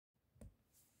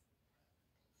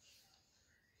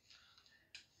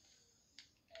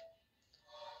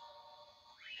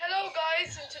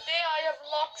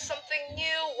something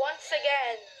new once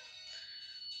again.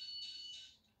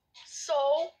 So,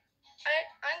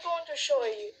 I'm going to show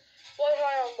you what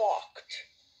I unlocked.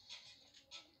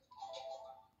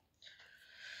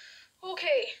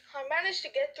 Okay, I managed to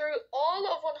get through all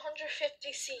of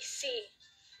 150cc.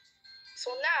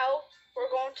 So now,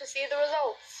 we're going to see the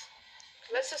results.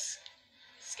 Let's just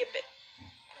skip it.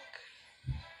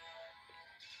 Okay.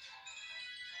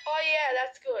 Oh yeah,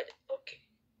 that's good. Okay,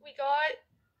 we got...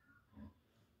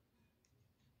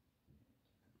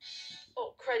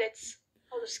 Oh, credits.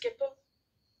 I'll just skip them.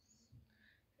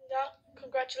 Now,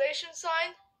 congratulations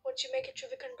sign. Once you make it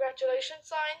through the congratulations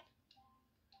sign,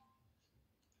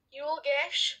 you will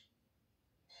get...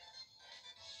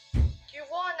 You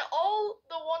won all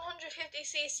the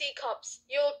 150cc cups.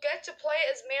 You'll get to play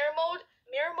as mirror mode.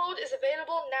 Mirror mode is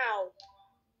available now.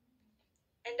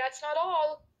 And that's not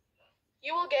all.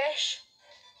 You will get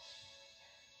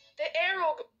the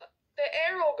aero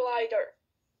glider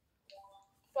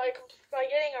by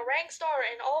getting a rank star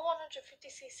in all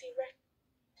 150cc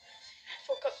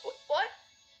What?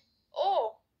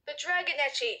 Oh, the Dragon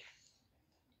Etchy.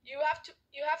 You have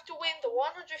to win the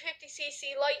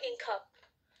 150cc Lightning Cup.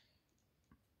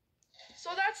 So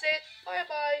that's it. Bye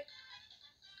bye.